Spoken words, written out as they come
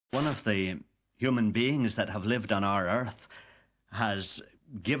One of the human beings that have lived on our earth has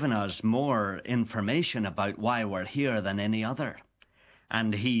given us more information about why we're here than any other.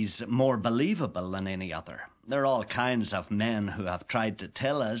 And he's more believable than any other. There are all kinds of men who have tried to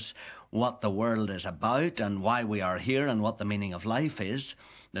tell us what the world is about and why we are here and what the meaning of life is.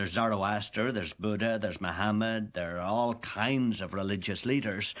 There's Zoroaster, there's Buddha, there's Muhammad, there are all kinds of religious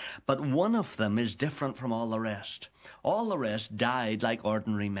leaders, but one of them is different from all the rest. All the rest died like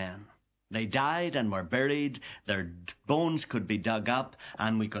ordinary men. They died and were buried, their bones could be dug up,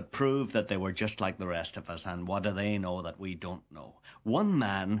 and we could prove that they were just like the rest of us. And what do they know that we don't know? One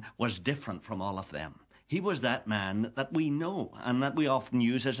man was different from all of them. He was that man that we know and that we often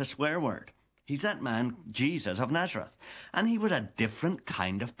use as a swear word. He's that man, Jesus of Nazareth. And he was a different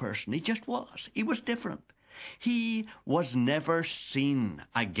kind of person. He just was. He was different. He was never seen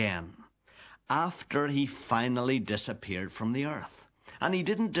again after he finally disappeared from the earth. And he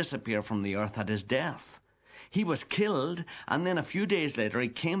didn't disappear from the earth at his death. He was killed, and then a few days later he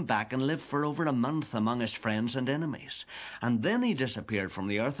came back and lived for over a month among his friends and enemies. And then he disappeared from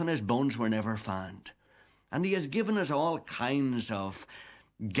the earth and his bones were never found. And he has given us all kinds of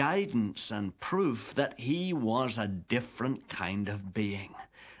guidance and proof that he was a different kind of being,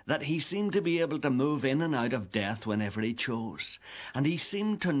 that he seemed to be able to move in and out of death whenever he chose. And he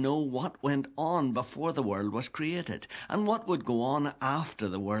seemed to know what went on before the world was created and what would go on after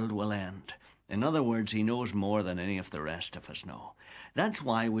the world will end. In other words, he knows more than any of the rest of us know. That's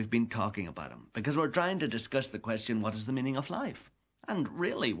why we've been talking about him, because we're trying to discuss the question, what is the meaning of life? And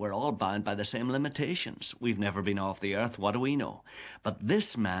really, we're all bound by the same limitations. We've never been off the earth. What do we know? But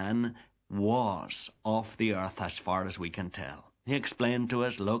this man was off the earth as far as we can tell. He explained to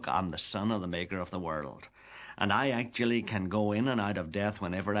us, look, I'm the son of the maker of the world. And I actually can go in and out of death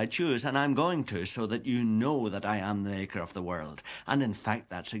whenever I choose. And I'm going to, so that you know that I am the maker of the world. And in fact,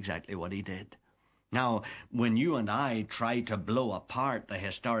 that's exactly what he did. Now, when you and I try to blow apart the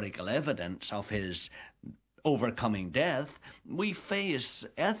historical evidence of his overcoming death, we face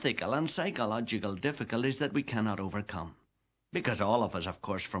ethical and psychological difficulties that we cannot overcome. Because all of us, of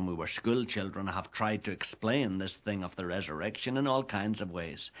course, from we were school children, have tried to explain this thing of the resurrection in all kinds of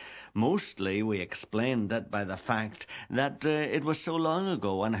ways. Mostly we explained it by the fact that it was so long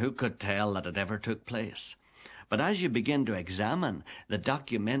ago, and who could tell that it ever took place. But as you begin to examine the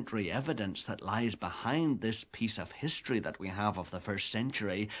documentary evidence that lies behind this piece of history that we have of the first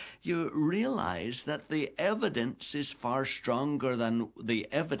century, you realize that the evidence is far stronger than the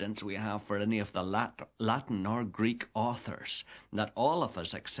evidence we have for any of the Latin or Greek authors, that all of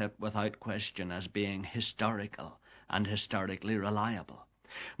us accept without question as being historical and historically reliable.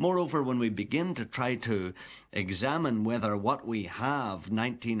 Moreover, when we begin to try to examine whether what we have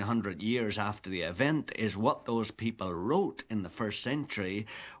 1900 years after the event is what those people wrote in the first century,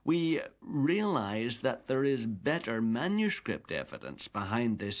 we realize that there is better manuscript evidence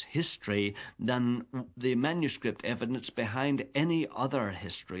behind this history than the manuscript evidence behind any other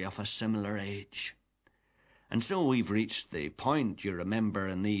history of a similar age. And so we've reached the point, you remember,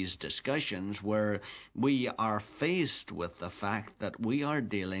 in these discussions where we are faced with the fact that we are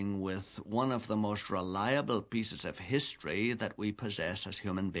dealing with one of the most reliable pieces of history that we possess as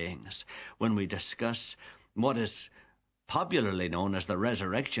human beings when we discuss what is popularly known as the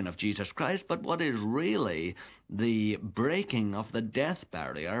resurrection of Jesus Christ, but what is really the breaking of the death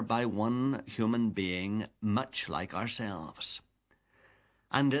barrier by one human being much like ourselves.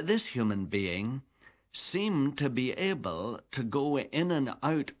 And this human being seemed to be able to go in and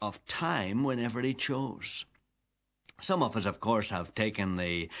out of time whenever he chose. Some of us, of course, have taken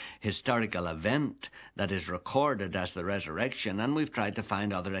the historical event that is recorded as the resurrection, and we've tried to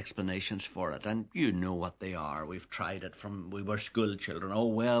find other explanations for it. And you know what they are. We've tried it from we were school children. Oh,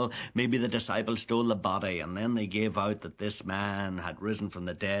 well, maybe the disciples stole the body, and then they gave out that this man had risen from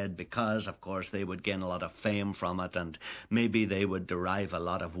the dead because, of course, they would gain a lot of fame from it, and maybe they would derive a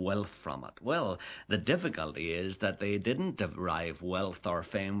lot of wealth from it. Well, the difficulty is that they didn't derive wealth or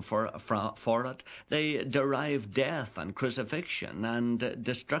fame for it. They derived death and crucifixion and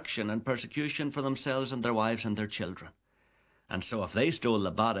destruction and persecution for themselves and their wives and their children. And so if they stole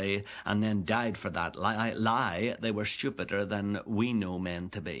the body and then died for that lie, they were stupider than we know men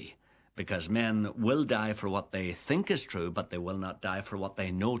to be. Because men will die for what they think is true, but they will not die for what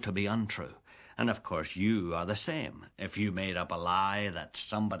they know to be untrue. And of course, you are the same. If you made up a lie that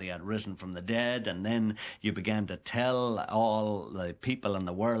somebody had risen from the dead, and then you began to tell all the people in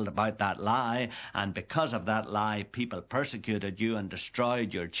the world about that lie, and because of that lie, people persecuted you and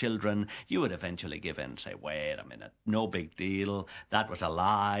destroyed your children, you would eventually give in and say, wait a minute, no big deal. That was a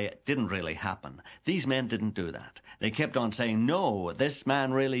lie. It didn't really happen. These men didn't do that. They kept on saying, no, this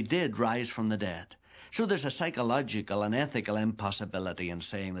man really did rise from the dead. So there's a psychological and ethical impossibility in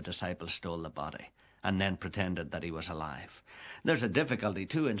saying the disciples stole the body and then pretended that he was alive. There's a difficulty,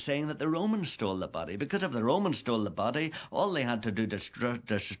 too, in saying that the Romans stole the body, because if the Romans stole the body, all they had to do to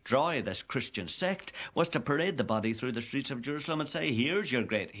destroy this Christian sect was to parade the body through the streets of Jerusalem and say, here's your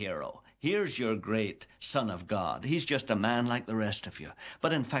great hero. Here's your great Son of God. He's just a man like the rest of you.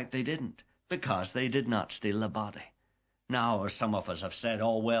 But in fact, they didn't, because they did not steal the body. Now, some of us have said,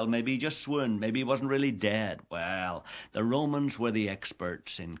 oh, well, maybe he just swooned. Maybe he wasn't really dead. Well, the Romans were the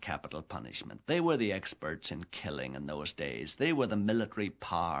experts in capital punishment. They were the experts in killing in those days. They were the military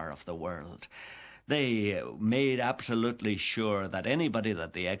power of the world. They made absolutely sure that anybody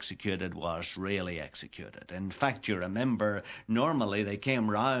that they executed was really executed. In fact, you remember, normally they came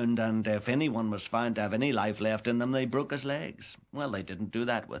round, and if anyone was found to have any life left in them, they broke his legs. Well, they didn't do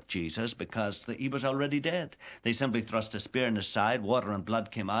that with Jesus because he was already dead. They simply thrust a spear in his side, water and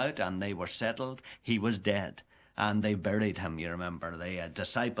blood came out, and they were settled. He was dead. And they buried him, you remember. The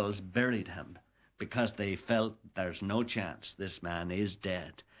disciples buried him because they felt there's no chance. This man is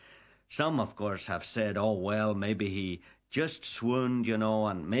dead. Some, of course, have said, oh, well, maybe he just swooned,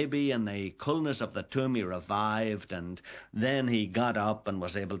 and maybe in the coolness of the tomb he revived, and then he got up and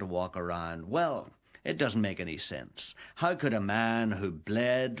was able to walk around. Well, it doesn't make any sense. How could a man who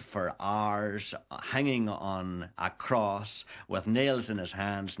bled for hours, hanging on a cross with nails in his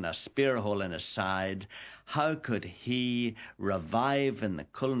hands and a spear hole in his side, how could he revive in the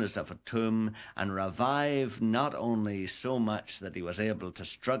coolness of a tomb, and revive not only so much that he was able to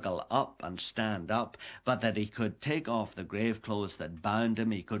struggle up and stand up, but that he could take off the grave clothes that bound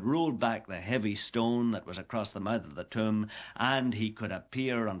him, he could roll back the heavy stone that was across the mouth of the tomb, and he could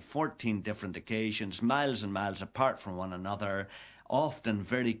appear on 14 different occasions, miles and miles apart from one another, often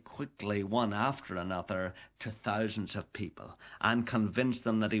very quickly, one after another, to thousands of people, and convinced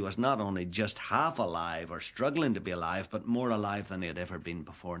them that he was not only just half alive or struggling to be alive, but more alive than he had ever been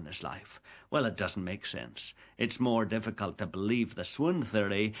before in his life. Well, it doesn't make sense. It's more difficult to believe the swoon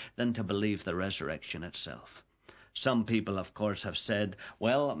theory than to believe the resurrection itself. Some people, of course, have said,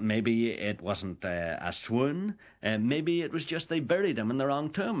 well, maybe it wasn't a swoon. Maybe it was just they buried him in the wrong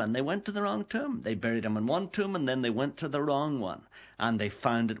tomb, and they went to the wrong tomb. They buried him in one tomb, and then they went to the wrong one, and they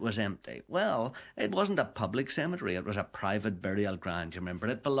found it was empty. Well, it wasn't a public cemetery. It was a private burial ground, you remember.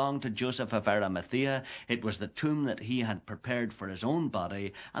 It belonged to Joseph of Arimathea. It was the tomb that he had prepared for his own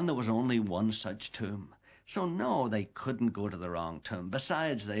body, and there was only one such tomb. So no, they couldn't go to the wrong tomb.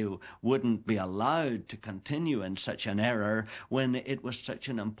 Besides, they wouldn't be allowed to continue in such an error when it was such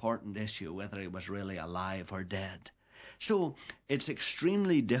an important issue, whether he was really alive or dead. So it's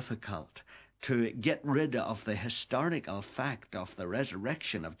extremely difficult to get rid of the historical fact of the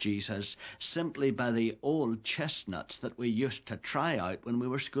resurrection of Jesus simply by the old chestnuts that we used to try out when we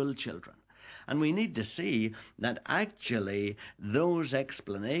were school children. And we need to see that actually those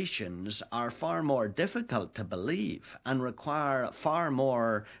explanations are far more difficult to believe and require far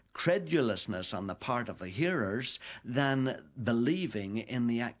more credulousness on the part of the hearers than believing in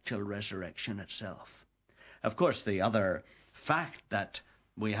the actual resurrection itself. Of course, the other fact that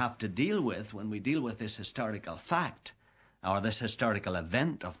we have to deal with when we deal with this historical fact, or this historical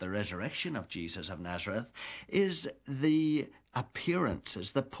event of the resurrection of Jesus of Nazareth, is the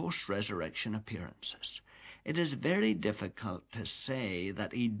appearances, the post-resurrection appearances. It is very difficult to say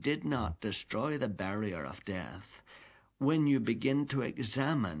that he did not destroy the barrier of death when you begin to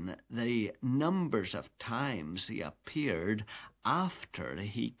examine the numbers of times he appeared after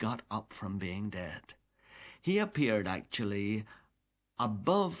he got up from being dead. He appeared actually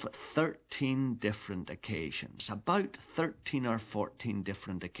above 13 different occasions, about 13 or 14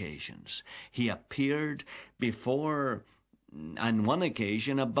 different occasions. He appeared before, on one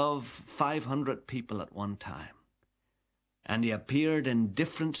occasion, above 500 people at one time. And he appeared in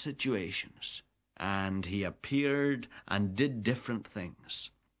different situations. And he appeared and did different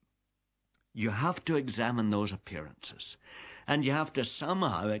things. You have to examine those appearances. And you have to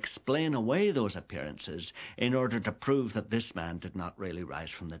somehow explain away those appearances in order to prove that this man did not really rise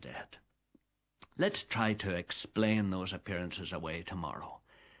from the dead. Let's try to explain those appearances away tomorrow.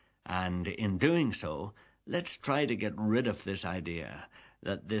 And in doing so, let's try to get rid of this idea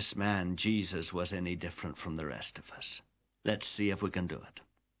that this man, Jesus, was any different from the rest of us. Let's see if we can do it.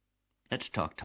 Let's talk tomorrow.